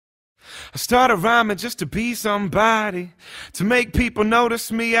I started rhyming just to be somebody, to make people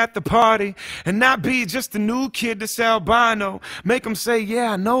notice me at the party, and not be just a new kid that's albino. Make them say,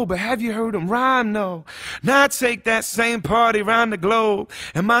 yeah, I know, but have you heard them rhyme? No. Now I take that same party around the globe,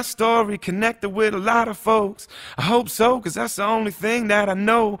 and my story connected with a lot of folks. I hope so, cause that's the only thing that I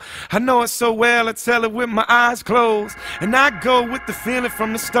know. I know it so well, I tell it with my eyes closed, and I go with the feeling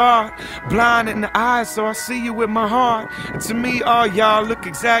from the start. Blind in the eyes, so I see you with my heart. And to me, all y'all look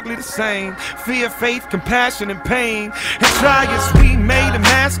exactly the same. Fear, faith, compassion, and pain. And try as we may to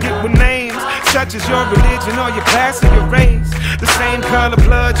mask it with names such as your religion or your past or your race. The same color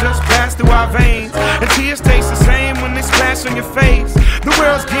blood just passed through our veins, and tears taste the same when they splash on your face. The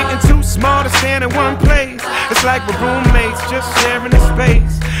world's getting too small to stand in one place. It's like we're roommates just sharing a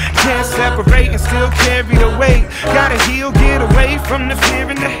space. Can't separate and still carry the weight. Gotta heal, get away from the fear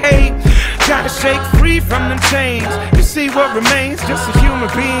and the hate. Gotta shake free from them chains. You see what remains, just a human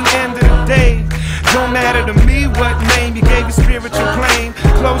being, end of the day. Don't matter to me what name you gave your spiritual plane.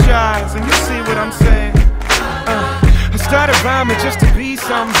 Close your eyes and you'll see what I'm saying. I started rhyming just to be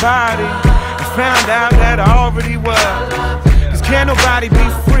somebody, I found out that I already was. Cause can't nobody be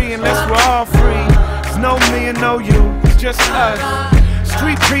free unless we're all free. There's no me and no you, it's just us.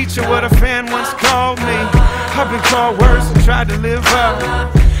 Street preacher, what a fan once called me. I've been called worse and tried to live up.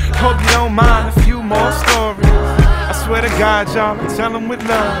 Hope you don't mind a few more stories. I swear to God, y'all, I tell them with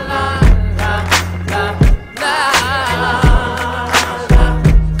love.